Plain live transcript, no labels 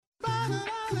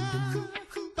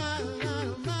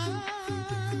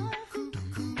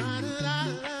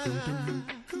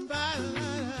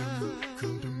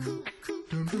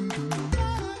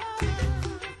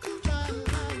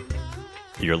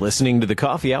You're listening to The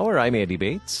Coffee Hour. I'm Andy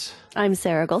Bates. I'm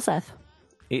Sarah Gulseth.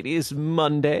 It is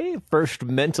Monday, first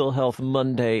Mental Health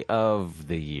Monday of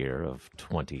the year of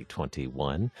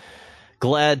 2021.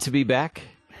 Glad to be back.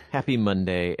 Happy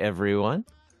Monday, everyone.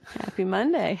 Happy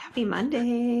Monday. Happy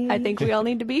Monday. I think we all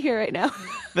need to be here right now.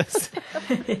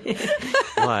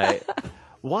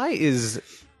 Why is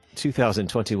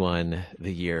 2021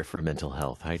 the year for mental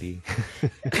health, Heidi?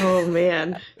 Oh,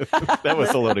 man. That was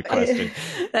a loaded question.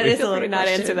 That is a loaded not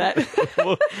question. answer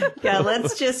that. Yeah,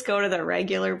 let's just go to the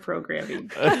regular programming.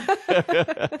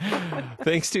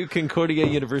 Thanks to Concordia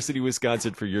University,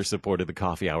 Wisconsin for your support of the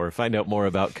Coffee Hour. Find out more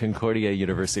about Concordia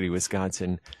University,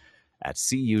 Wisconsin at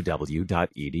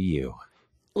cuw.edu.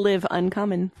 Live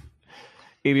uncommon.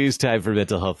 It is time for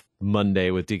Mental Health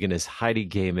Monday with Deaconess Heidi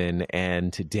Gaiman,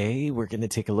 and today we're going to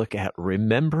take a look at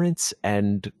remembrance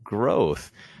and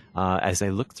growth. As I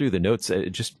look through the notes,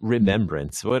 just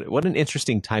remembrance. What an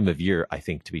interesting time of year, I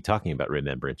think, to be talking about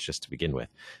remembrance just to begin with.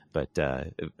 But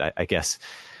I guess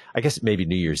maybe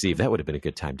New Year's Eve, that would have been a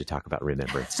good time to talk about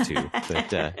remembrance too.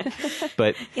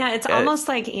 But yeah, it's almost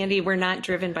like, Andy, we're not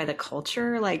driven by the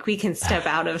culture. Like we can step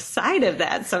outside of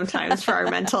that sometimes for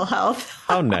our mental health.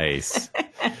 How nice.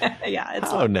 Yeah,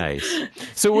 it's nice.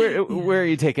 So where are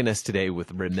you taking us today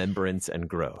with remembrance and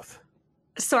growth?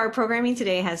 So our programming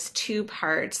today has two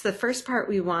parts. The first part,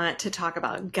 we want to talk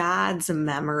about God's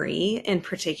memory in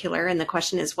particular. And the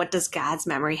question is, what does God's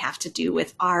memory have to do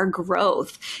with our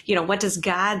growth? You know, what does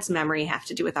God's memory have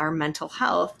to do with our mental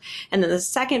health? And then the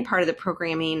second part of the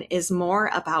programming is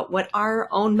more about what our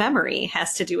own memory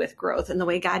has to do with growth and the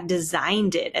way God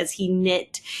designed it as he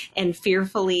knit and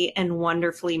fearfully and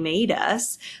wonderfully made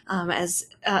us as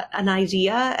an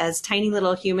idea, as tiny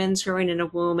little humans growing in a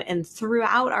womb and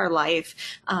throughout our life,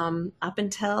 up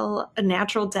until a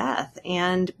natural death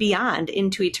and beyond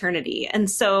into eternity. And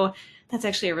so that's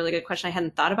actually a really good question I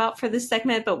hadn't thought about for this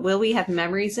segment, but will we have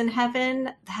memories in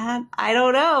heaven? That, I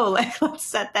don't know. Let's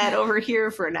set that over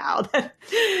here for now.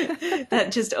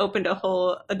 That just opened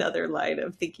another line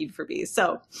of thinking for me.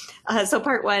 So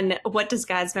part one, what does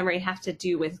God's memory have to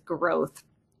do with growth?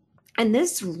 And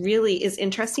this really is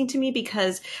interesting to me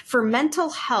because for mental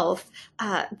health,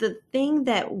 the thing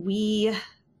that we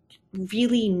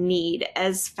really need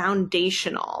as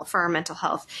foundational for our mental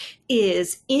health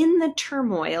is, in the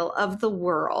turmoil of the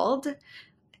world,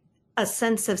 a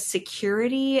sense of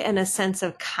security and a sense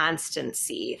of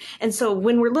constancy. And so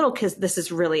when we're little kids, this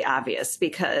is really obvious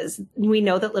because we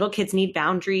know that little kids need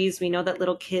boundaries. We know that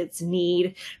little kids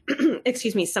need,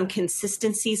 some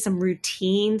consistency, some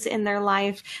routines in their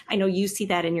life. I know you see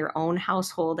that in your own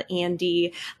household,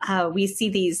 Andy. We see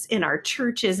these in our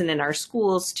churches and in our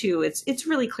schools too. It's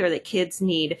really clear that kids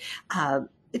need,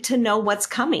 to know what's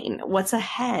coming, what's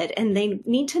ahead. And they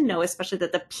need to know, especially,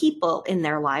 that the people in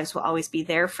their lives will always be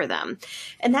there for them.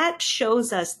 And that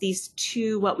shows us these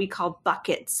two, what we call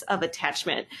buckets of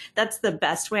attachment. That's the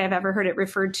best way I've ever heard it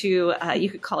referred to. You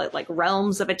could call it like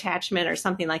realms of attachment or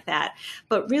something like that.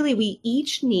 But really, we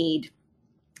each need,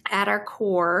 at our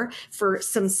core, for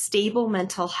some stable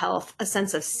mental health, a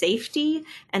sense of safety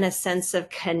and a sense of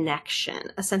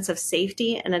connection, a sense of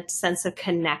safety and a sense of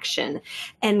connection.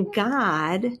 And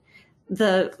God,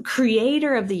 the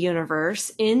creator of the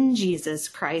universe, in Jesus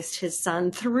Christ, his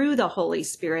son, through the Holy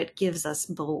Spirit, gives us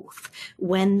both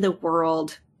when the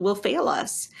world will fail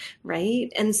us,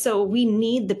 right? And so we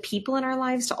need the people in our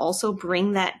lives to also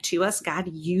bring that to us.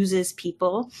 God uses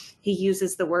people. He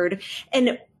uses the word.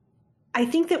 And I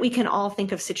think that we can all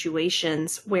think of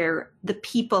situations where the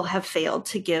people have failed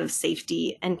to give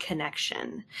safety and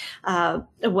connection,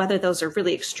 whether those are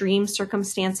really extreme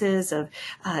circumstances of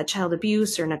child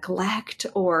abuse or neglect,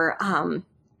 or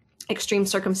extreme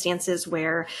circumstances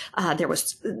where there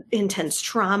was intense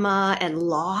trauma and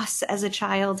loss as a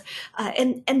child.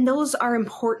 And those are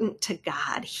important to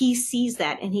God. He sees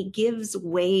that and he gives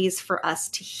ways for us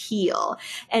to heal.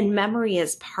 And memory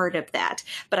is part of that.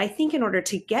 But I think in order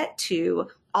to get to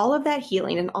all of that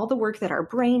healing and all the work that our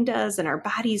brain does and our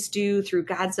bodies do through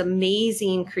God's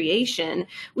amazing creation,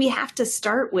 we have to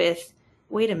start with,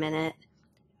 wait a minute,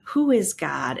 who is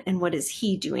God and what is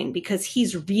he doing? Because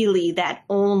he's really that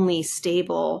only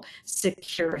stable,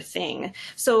 secure thing.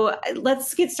 So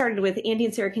let's get started with Andy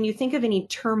and Sarah. Can you think of any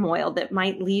turmoil that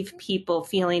might leave people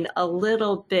feeling a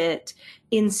little bit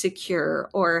insecure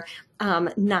or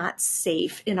not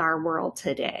safe in our world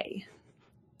today?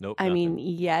 Nope. I nothing. mean,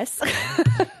 yes.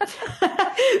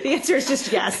 The answer is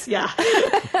just yes. Yeah.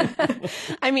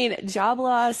 I mean, job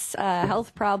loss,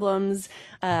 health problems,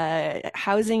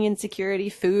 housing insecurity,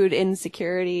 food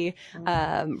insecurity,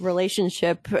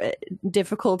 relationship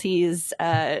difficulties,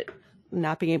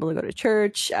 not being able to go to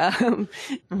church,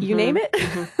 you name it.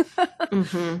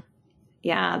 Mm-hmm.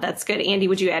 Yeah, that's good. Andy,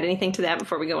 would you add anything to that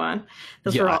before we go on?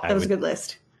 Yeah, That was a good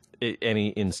list.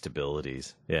 Any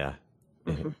instabilities. Yeah.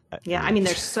 Yeah, I mean,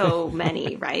 there's so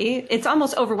many, right? It's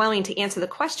almost overwhelming to answer the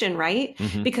question, right?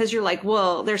 Because you're like,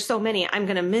 well, there's so many, I'm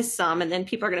going to miss some, and then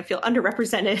people are going to feel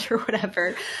underrepresented or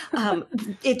whatever.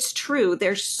 It's true.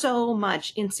 There's so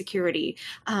much insecurity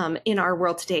in our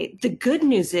world today. The good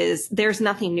news is there's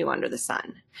nothing new under the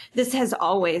sun. This has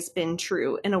always been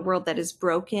true in a world that is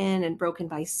broken and broken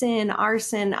by sin, our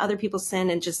sin, other people's sin,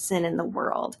 and just sin in the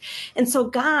world. And so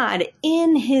God,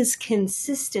 in his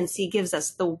consistency, gives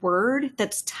us the word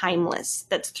that's timeless,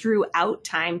 that's throughout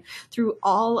time, through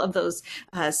all of those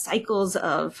cycles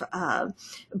of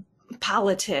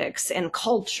politics and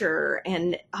culture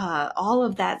and all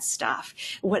of that stuff,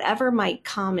 whatever might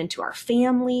come into our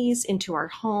families, into our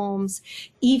homes,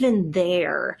 even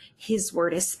there, his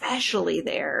word, especially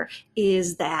there,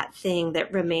 is that thing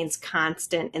that remains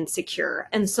constant and secure.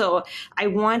 And so I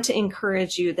want to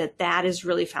encourage you that that is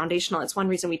really foundational. It's one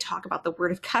reason we talk about the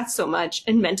word of God so much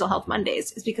in Mental Health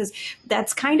Mondays, is because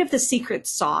that's kind of the secret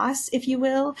sauce, if you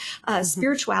will.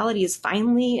 Spirituality is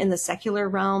finally in the secular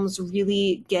realms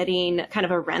really getting kind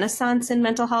of a renaissance in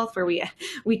mental health, where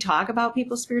we talk about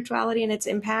people's spirituality and its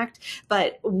impact.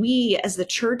 But we as the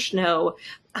church know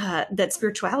that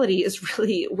spirituality is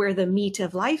really where the meat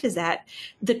of life is at.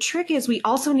 The trick is we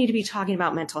also need to be talking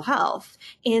about mental health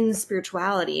in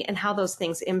spirituality and how those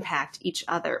things impact each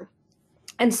other.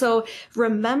 And so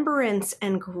remembrance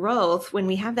and growth, when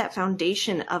we have that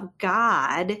foundation of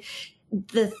God,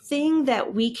 the thing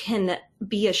that we can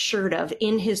be assured of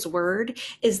in his word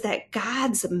is that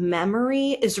God's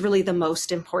memory is really the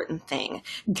most important thing.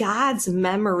 God's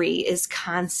memory is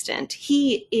constant.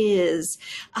 He is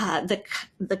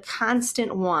the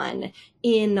constant one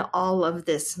in all of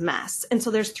this mess. And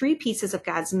so there's three pieces of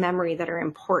God's memory that are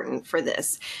important for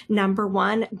this. Number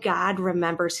one, God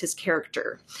remembers his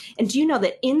character. And do you know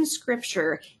that in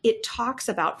scripture, it talks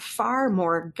about far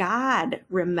more God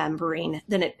remembering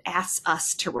than it asks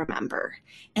us to remember.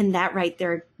 And that right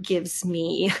there gives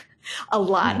me a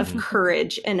lot of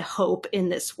courage and hope in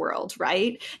this world,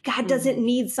 right? God doesn't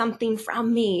need something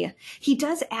from me. He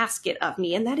does ask it of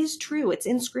me, and that is true. It's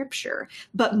in scripture,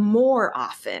 but more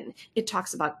often it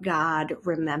talks about God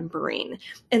remembering.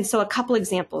 And so a couple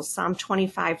examples, Psalm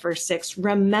 25, verse 6,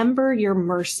 remember your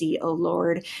mercy, O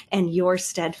Lord, and your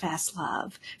steadfast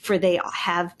love, for they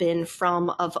have been from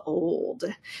of old.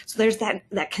 So there's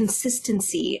that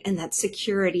consistency and that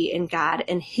security in God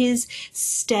and his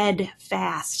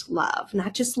steadfast love,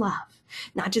 not just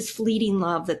fleeting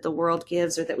love that the world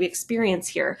gives or that we experience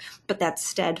here, but that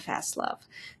steadfast love.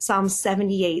 Psalm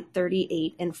 78,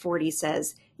 38 and 40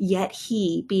 says, yet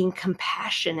he, being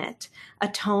compassionate,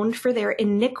 atoned for their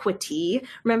iniquity.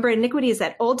 Remember, iniquity is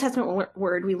that Old Testament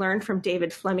word we learned from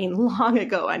David Fleming long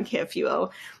ago on KFUO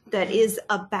that is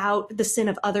about the sin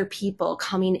of other people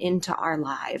coming into our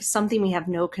lives, something we have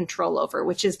no control over,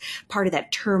 which is part of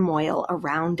that turmoil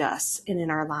around us and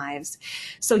in our lives.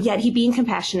 So yet he, being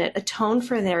compassionate, atoned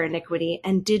for their iniquity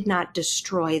and did not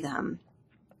destroy them.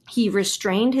 He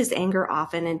restrained his anger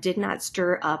often and did not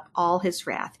stir up all his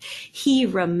wrath. He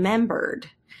remembered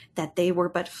that they were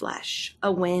but flesh,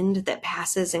 a wind that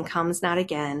passes and comes not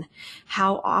again.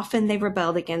 How often they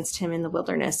rebelled against him in the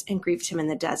wilderness and grieved him in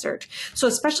the desert. So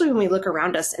especially when we look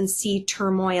around us and see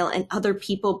turmoil and other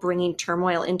people bringing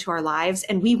turmoil into our lives,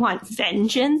 and we want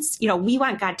vengeance, we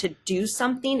want God to do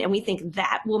something, and we think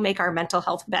that will make our mental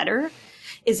health better,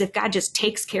 is if God just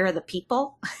takes care of the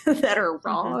people that are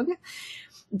wrong.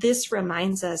 This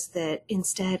reminds us that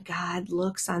instead God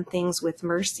looks on things with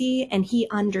mercy and he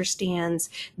understands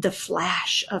the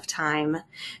flash of time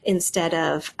instead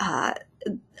of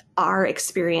our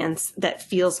experience that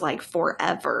feels like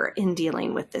forever in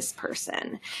dealing with this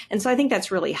person. And so I think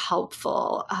that's really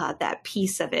helpful, that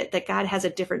piece of it, that God has a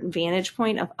different vantage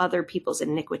point of other people's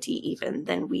iniquity even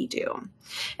than we do.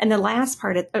 And the last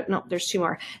part, there's two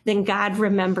more. Then God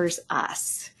remembers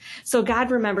us. So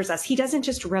God remembers us. He doesn't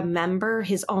just remember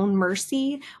his own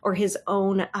mercy or his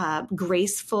own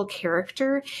graceful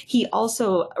character. He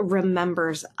also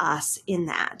remembers us in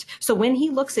that. So when he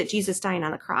looks at Jesus dying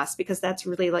on the cross, because that's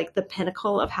really like the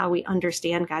pinnacle of how we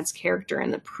understand God's character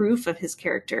and the proof of his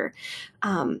character,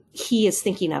 he is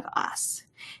thinking of us.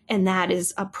 And that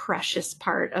is a precious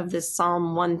part of this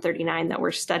Psalm 139 that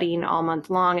we're studying all month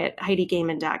long at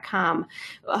HeidiGaiman.com,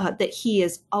 that he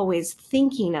is always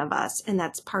thinking of us. And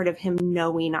that's part of him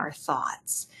knowing our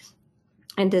thoughts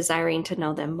and desiring to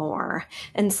know them more.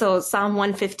 And so Psalm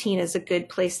 115 is a good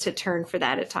place to turn for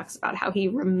that. It talks about how he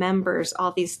remembers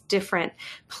all these different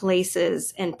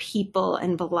places and people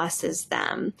and blesses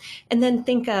them. And then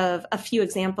think of a few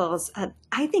examples.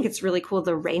 I think it's really cool,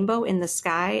 the rainbow in the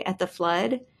sky at the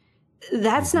flood.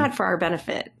 That's not for our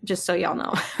benefit, just so y'all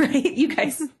know, right? You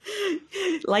guys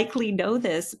likely know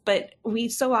this, but we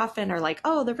so often are like,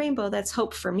 oh, the rainbow, that's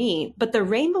hope for me. But the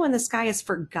rainbow in the sky is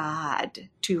for God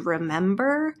to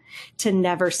remember to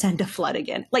never send a flood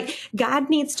again. Like, God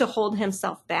needs to hold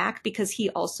himself back because he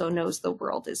also knows the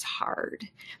world is hard.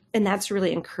 And that's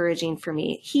really encouraging for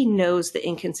me. He knows the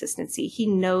inconsistency. He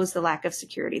knows the lack of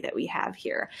security that we have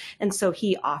here. And so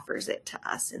he offers it to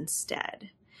us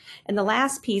instead. And the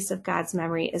last piece of God's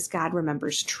memory is God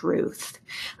remembers truth.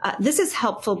 This is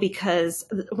helpful because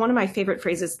one of my favorite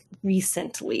phrases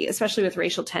recently, especially with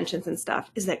racial tensions and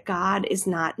stuff, is that God is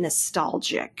not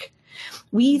nostalgic.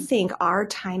 We think our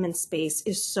time and space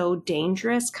is so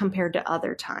dangerous compared to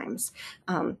other times.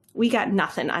 We got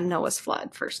nothing on Noah's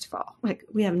flood, first of all. Like,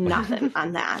 we have nothing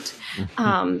on that.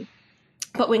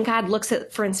 But when God looks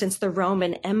at, for instance, the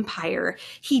Roman Empire,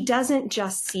 he doesn't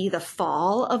just see the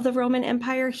fall of the Roman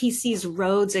Empire. He sees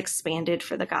roads expanded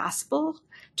for the gospel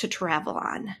to travel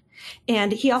on.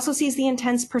 And he also sees the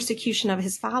intense persecution of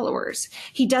his followers.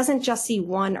 He doesn't just see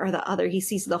one or the other. He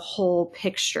sees the whole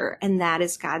picture, and that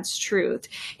is God's truth.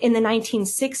 In the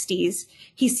 1960s,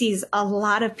 he sees a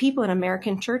lot of people in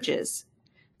American churches.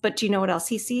 But do you know what else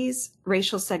he sees?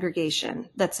 Racial segregation.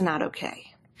 That's not okay.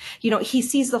 You know, he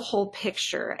sees the whole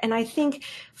picture. And I think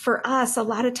for us, a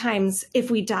lot of times,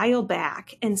 if we dial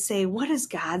back and say, what does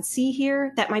God see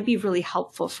here? That might be really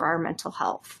helpful for our mental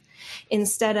health.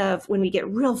 Instead of when we get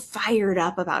real fired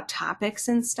up about topics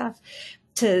and stuff,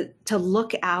 to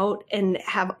look out and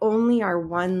have only our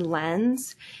one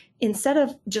lens, instead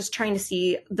of just trying to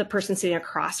see the person sitting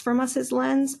across from us as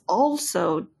lens,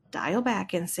 also dial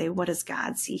back and say, what does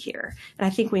God see here? And I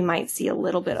think we might see a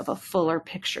little bit of a fuller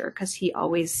picture because he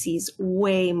always sees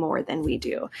way more than we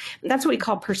do. And that's what we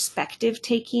call perspective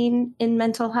taking in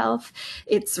mental health.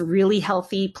 It's really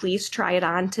healthy. Please try it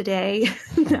on today.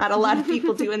 Not a lot of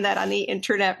people doing that on the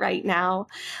internet right now.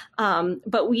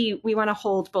 But we want to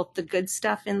hold both the good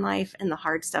stuff in life and the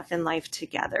hard stuff in life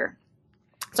together.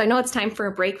 So I know it's time for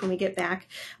a break. When we get back,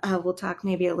 we'll talk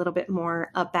maybe a little bit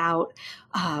more about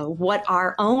what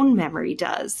our own memory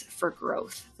does for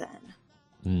growth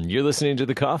then. You're listening to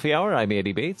The Coffee Hour. I'm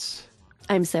Andy Bates.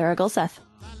 I'm Sarah Gulseth.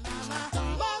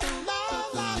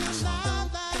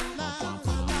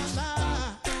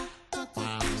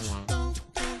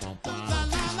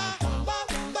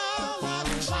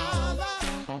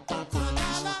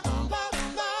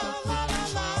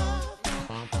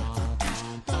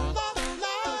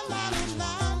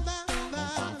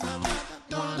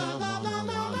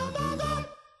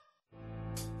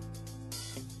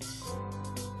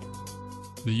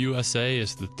 The USA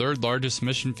is the third largest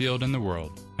mission field in the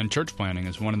world, and church planting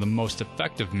is one of the most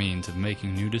effective means of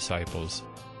making new disciples,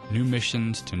 new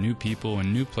missions to new people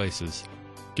and new places.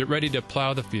 Get ready to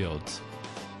plow the fields.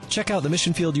 Check out the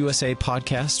Mission Field USA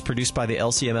podcast produced by the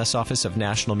LCMS Office of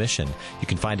National Mission. You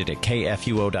can find it at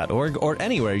kfuo.org or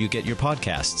anywhere you get your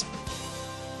podcasts.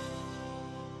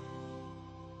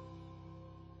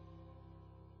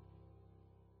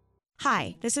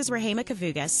 Hi, this is Rahema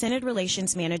Kavuga, Synod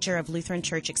Relations Manager of Lutheran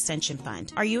Church Extension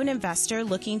Fund. Are you an investor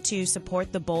looking to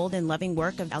support the bold and loving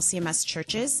work of LCMS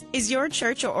churches? Is your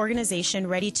church or organization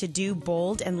ready to do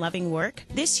bold and loving work?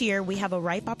 This year, we have a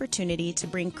ripe opportunity to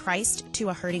bring Christ to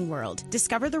a hurting world.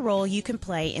 Discover the role you can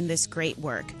play in this great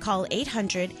work. Call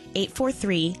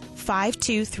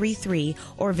 800-843-5233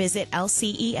 or visit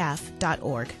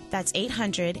lcef.org. That's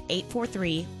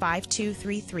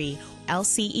 800-843-5233,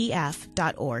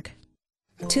 lcef.org.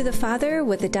 To the father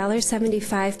with a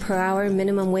 $1.75 per hour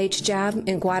minimum wage job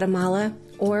in Guatemala,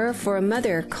 or for a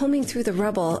mother combing through the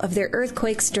rubble of their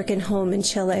earthquake-stricken home in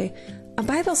Chile, a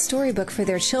Bible storybook for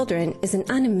their children is an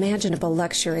unimaginable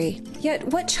luxury. Yet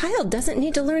what child doesn't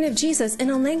need to learn of Jesus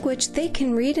in a language they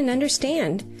can read and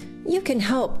understand? You can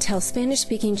help tell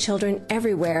Spanish-speaking children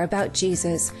everywhere about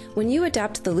Jesus when you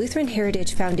adopt the Lutheran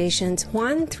Heritage Foundation's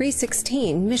Juan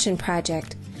 3:16 mission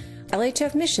project.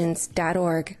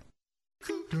 lhfmissions.org.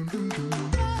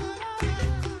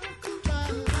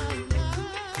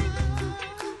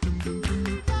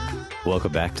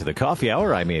 Welcome back to the Coffee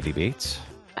Hour. I'm Andy Bates.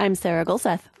 I'm Sarah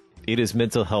Gulseth. It is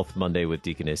Mental Health Monday with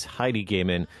Deaconess Heidi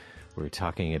Gaiman. We're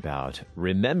talking about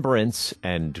remembrance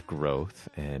and growth,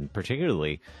 and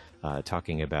particularly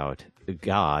talking about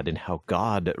God and how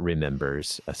God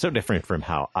remembers. So different from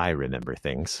how I remember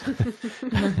things.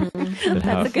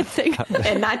 That's a good thing.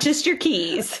 And not just your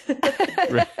keys.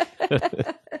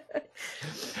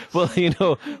 Well,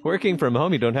 working from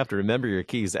home, you don't have to remember your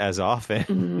keys as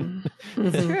often.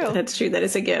 It's true. That's true. That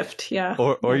is a gift. Yeah.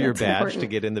 Or your That's badge important. to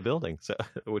get in the building, so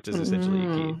which is essentially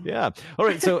a key. Yeah. All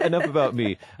right. So enough about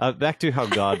me. Back to how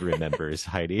God remembers,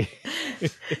 Heidi.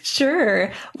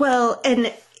 Sure. Well,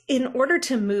 and in order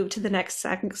to move to the next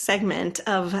segment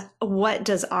of what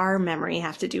does our memory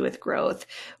have to do with growth,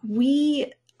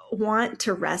 we want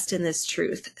to rest in this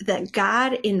truth that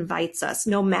God invites us,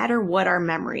 no matter what our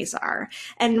memories are.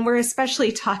 And we're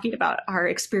especially talking about our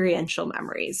experiential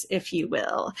memories, if you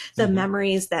will, the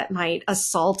memories that might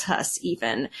assault us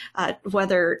even,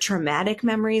 whether traumatic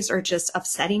memories or just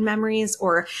upsetting memories,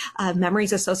 or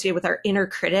memories associated with our inner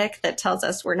critic that tells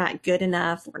us we're not good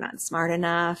enough, we're not smart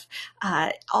enough.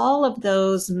 All of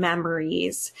those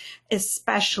memories,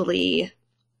 especially,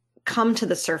 come to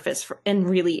the surface and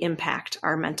really impact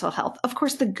our mental health. Of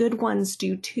course, the good ones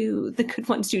do too.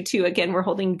 Again, we're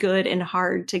holding good and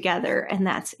hard together, and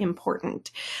that's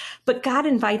important. But God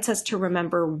invites us to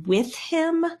remember with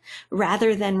Him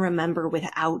rather than remember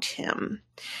without Him.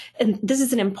 And this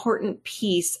is an important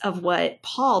piece of what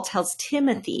Paul tells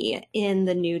Timothy in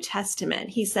the New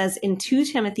Testament. He says in 2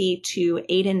 Timothy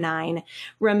 2:8-9,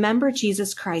 remember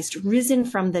Jesus Christ, risen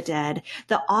from the dead,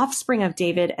 the offspring of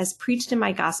David, as preached in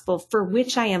my gospel, for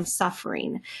which I am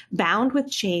suffering, bound with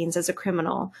chains as a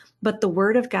criminal. But the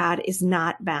word of God is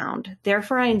not bound.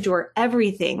 Therefore, I endure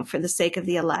everything for the sake of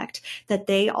the elect, that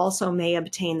they also may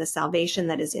obtain the salvation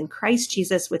that is in Christ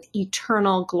Jesus with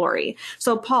eternal glory.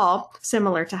 So Paul,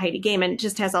 similar to Heidi Gaiman,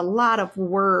 just has a lot of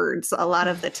words a lot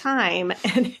of the time.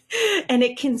 And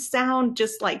it can sound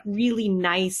just like really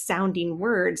nice sounding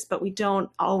words, but we don't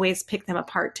always pick them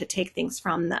apart to take things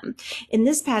from them. In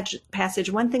this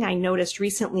passage, one thing I noticed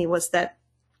recently was that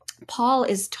Paul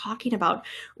is talking about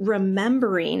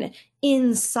remembering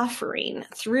in suffering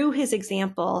through his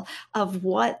example of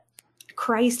what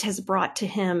Christ has brought to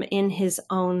him in his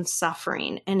own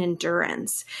suffering and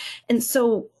endurance. And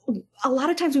so a lot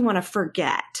of times we want to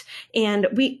forget, and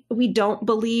we don't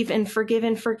believe in forgive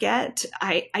and forget.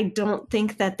 I don't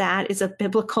think that is a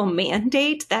biblical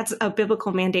mandate. That's a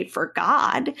biblical mandate for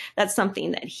God. That's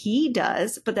something that He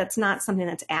does, but that's not something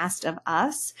that's asked of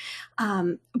us.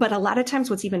 But a lot of times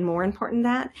what's even more important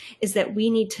than that is that we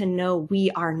need to know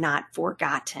we are not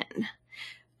forgotten.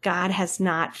 God has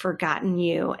not forgotten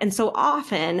you. And so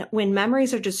often when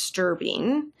memories are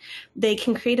disturbing, they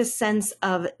can create a sense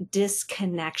of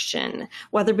disconnection,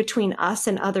 whether between us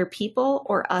and other people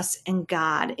or us and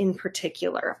God in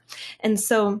particular. And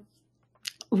so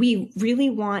we really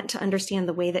want to understand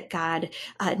the way that God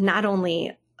not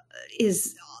only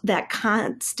is that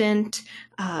constant,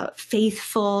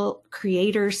 faithful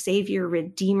creator, savior,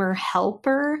 redeemer,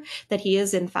 helper that He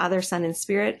is in Father, Son, and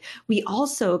Spirit, we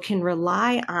also can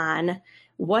rely on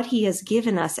what He has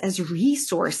given us as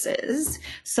resources.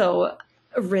 So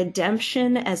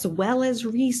redemption as well as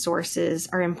resources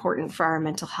are important for our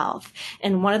mental health.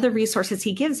 And one of the resources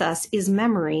He gives us is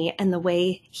memory and the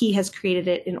way He has created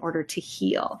it in order to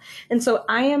heal. And so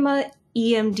I am a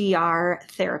EMDR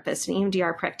therapist, an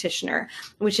EMDR practitioner,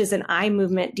 which is an eye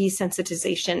movement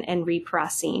desensitization and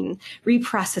reprocessing.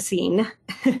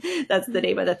 That's the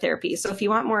name of the therapy. So if you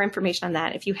want more information on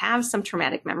that, if you have some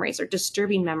traumatic memories or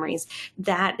disturbing memories,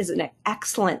 that is an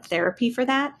excellent therapy for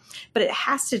that. But it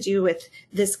has to do with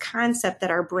this concept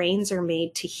that our brains are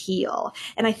made to heal.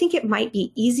 And I think it might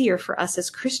be easier for us as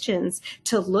Christians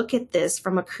to look at this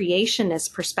from a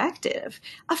creationist perspective.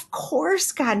 Of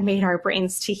course, God made our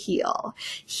brains to heal.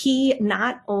 He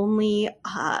not only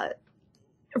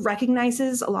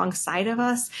recognizes alongside of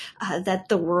us that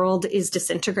the world is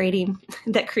disintegrating,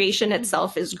 that creation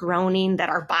itself is groaning, that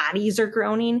our bodies are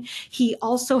groaning. He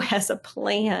also has a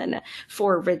plan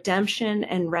for redemption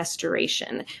and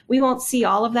restoration. We won't see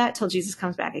all of that till Jesus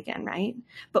comes back again, right?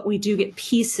 But we do get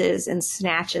pieces and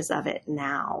snatches of it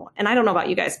now. And I don't know about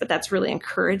you guys, but that's really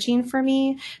encouraging for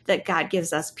me that God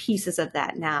gives us pieces of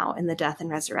that now in the death and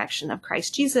resurrection of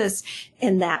Christ Jesus,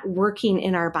 and that working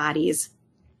in our bodies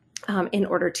in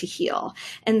order to heal.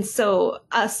 And so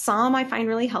a psalm I find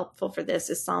really helpful for this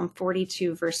is Psalm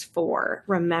 42, verse 4,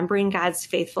 remembering God's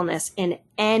faithfulness in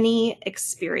any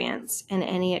experience. And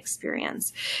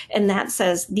that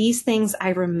says, these things I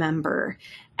remember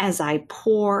as I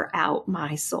pour out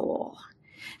my soul.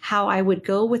 how I would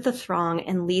go with the throng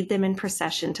and lead them in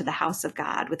procession to the house of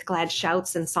God with glad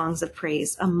shouts and songs of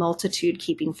praise, a multitude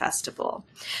keeping festival.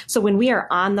 So when we are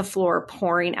on the floor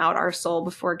pouring out our soul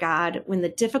before God, when the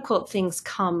difficult things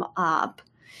come up,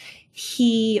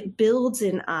 he builds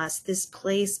in us this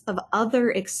place of other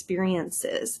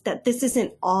experiences, that this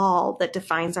isn't all that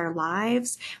defines our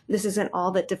lives. This isn't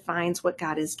all that defines what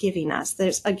God is giving us.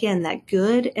 There's, again, that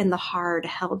good and the hard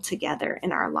held together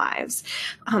in our lives.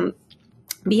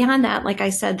 Beyond that, like I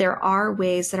said, there are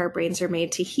ways that our brains are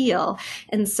made to heal.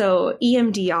 And so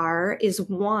EMDR is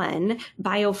one.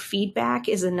 Biofeedback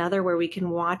is another, where we can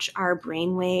watch our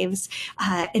brain waves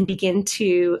and begin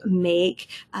to make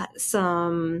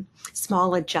some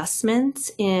small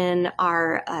adjustments in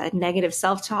our negative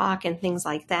self-talk and things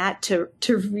like that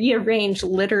to rearrange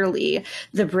literally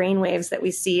the brain waves that we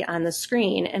see on the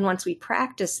screen. And once we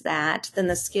practice that, then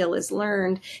the skill is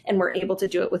learned and we're able to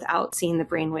do it without seeing the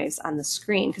brain waves on the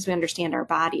screen, because we understand our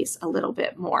bodies a little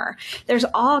bit more. There's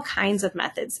all kinds of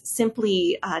methods.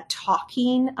 Simply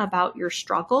talking about your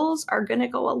struggles are going to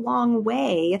go a long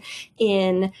way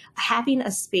in having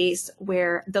a space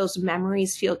where those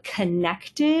memories feel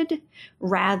connected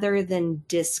rather than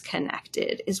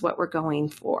disconnected is what we're going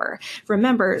for.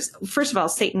 Remember, first of all,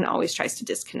 Satan always tries to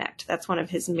disconnect. That's one of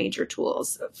his major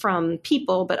tools from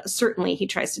people, but certainly he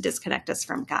tries to disconnect us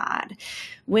from God.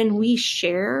 When we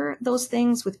share those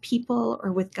things with people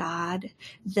or with God,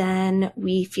 then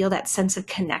we feel that sense of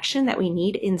connection that we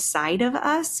need inside of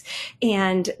us.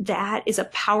 And that is a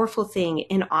powerful thing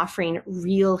in offering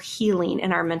real healing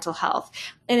in our mental health.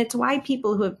 And it's why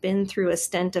people who have been through a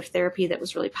stint of therapy that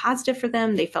was really positive for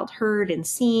them, they felt heard and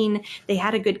seen, they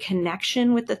had a good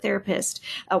connection with the therapist,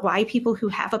 why people who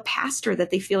have a pastor that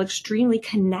they feel extremely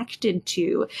connected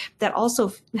to, that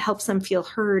also helps them feel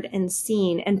heard and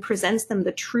seen and presents them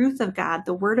the truth of God,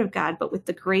 the word of God, but with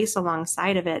the grace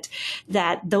alongside of it,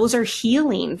 that those are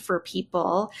healing for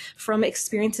people from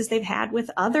experiences they've had with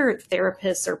other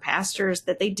therapists or pastors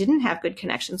that they didn't have good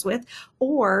connections with,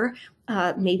 or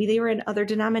maybe they were in other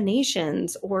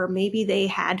denominations, or maybe they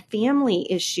had family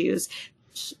issues.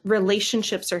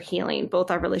 Relationships are healing,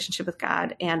 both our relationship with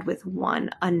God and with one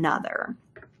another.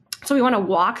 So we want to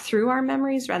walk through our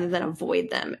memories rather than avoid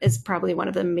them is probably one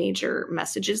of the major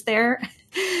messages there.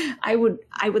 I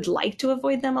would like to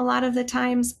avoid them a lot of the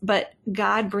times, but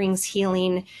God brings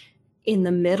healing in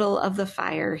the middle of the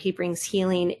fire. He brings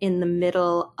healing in the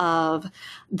middle of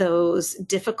those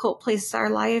difficult places in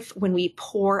our life when we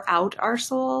pour out our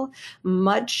soul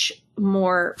much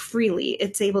more freely.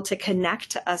 It's able to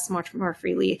connect to us much more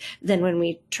freely than when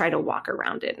we try to walk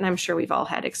around it. And I'm sure we've all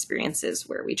had experiences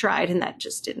where we tried and that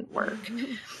just didn't work.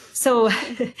 So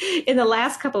in the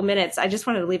last couple minutes, I just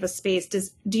wanted to leave a space.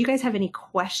 Do you guys have any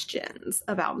questions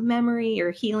about memory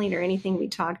or healing or anything we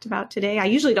talked about today? I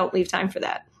usually don't leave time for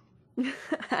that.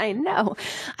 I know.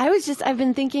 I've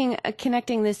been thinking,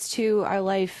 connecting this to our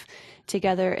life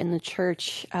together in the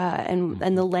church, and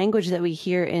the language that we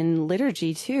hear in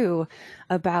liturgy too,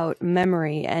 about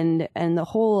memory and the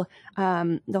whole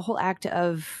act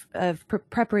of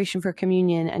preparation for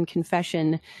communion and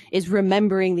confession is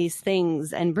remembering these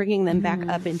things and bringing them back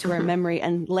up into our memory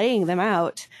and laying them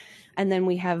out. And then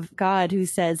we have God who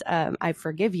says, I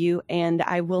forgive you and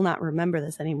I will not remember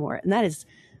this anymore. And that is,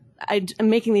 I'm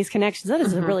making these connections. That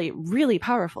is a really, really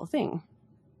powerful thing.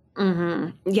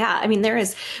 Yeah. I mean,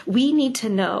 we need to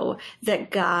know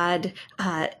that God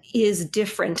is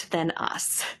different than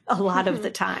us a lot of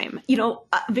the time,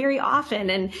 very often.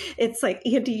 And it's like,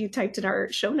 Andy, you typed in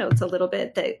our show notes a little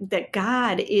bit that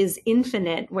God is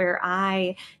infinite where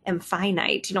I am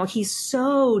finite. He's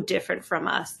so different from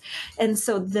us. And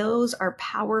so those are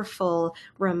powerful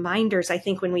reminders. I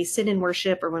think when we sit in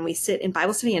worship or when we sit in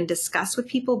Bible study and discuss with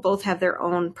people, both have their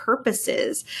own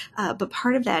purposes. But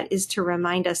part of that is to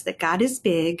remind us that God is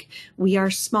big, we are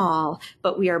small,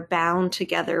 but we are bound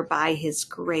together by his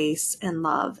grace and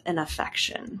love and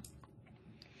affection.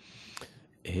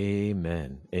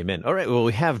 Amen. Amen. All right. Well,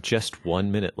 we have just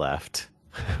 1 minute left.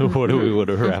 What do we want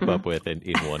to wrap up with in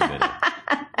 1 minute?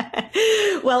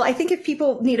 Well, I think if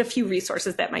people need a few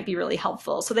resources, that might be really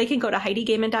helpful. So they can go to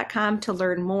HeidiGaiman.com to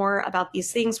learn more about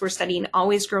these things. We're studying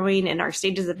Always Growing in our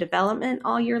stages of development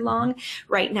all year long.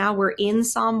 Right now, we're in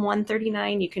Psalm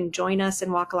 139. You can join us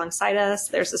and walk alongside us.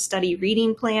 There's a study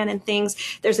reading plan and things.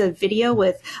 There's a video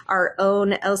with our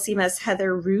own LCMS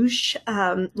Heather Rouge,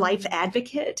 life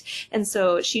advocate. And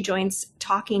so she joins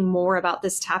talking more about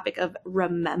this topic of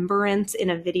remembrance in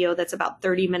a video that's about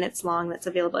 30 minutes long that's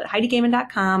available at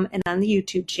HeidiGaiman.com and on the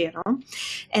YouTube channel.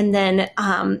 And then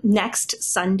next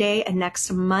Sunday and next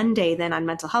Monday, then on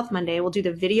Mental Health Monday, we'll do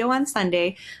the video on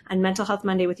Sunday. On Mental Health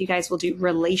Monday with you guys, we'll do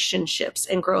relationships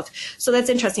and growth. So that's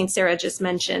interesting. Sarah just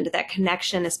mentioned that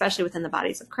connection, especially within the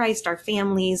bodies of Christ, our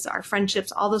families, our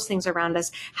friendships, all those things around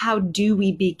us. How do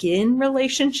we begin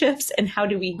relationships and how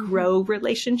do we grow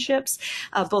relationships,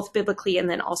 both biblically and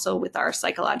then also with our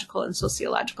psychological and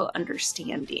sociological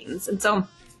understandings. And so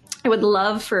I would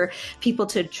love for people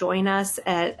to join us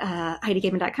at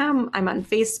HeidiGaiman.com. I'm on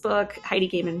Facebook, Heidi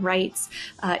Gaiman Writes,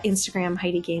 Instagram,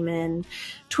 Heidi Gaiman,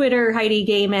 Twitter, Heidi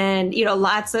Gaiman,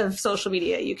 lots of social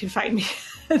media you can find me.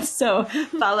 So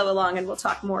follow along and we'll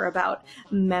talk more about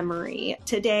memory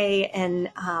today and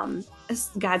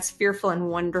God's fearful and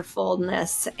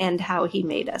wonderfulness and how he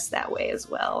made us that way as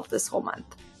well this whole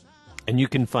month. And you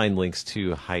can find links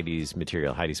to Heidi's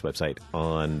material, Heidi's website,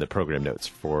 on the program notes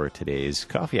for today's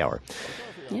Coffee Hour.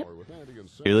 Yep.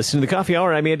 You're listening to the Coffee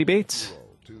Hour. I'm Andy Bates.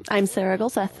 I'm Sarah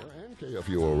Gulseth.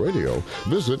 KFUO Radio.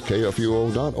 Visit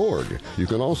KFUO.org. You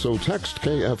can also text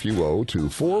KFUO to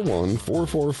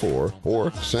 41444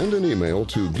 or send an email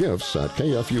to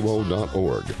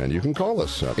gifts@KFUO.org. And you can call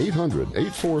us at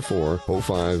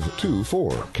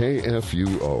 800-844-0524.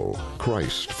 KFUO.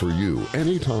 Christ for you,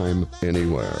 anytime,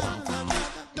 anywhere.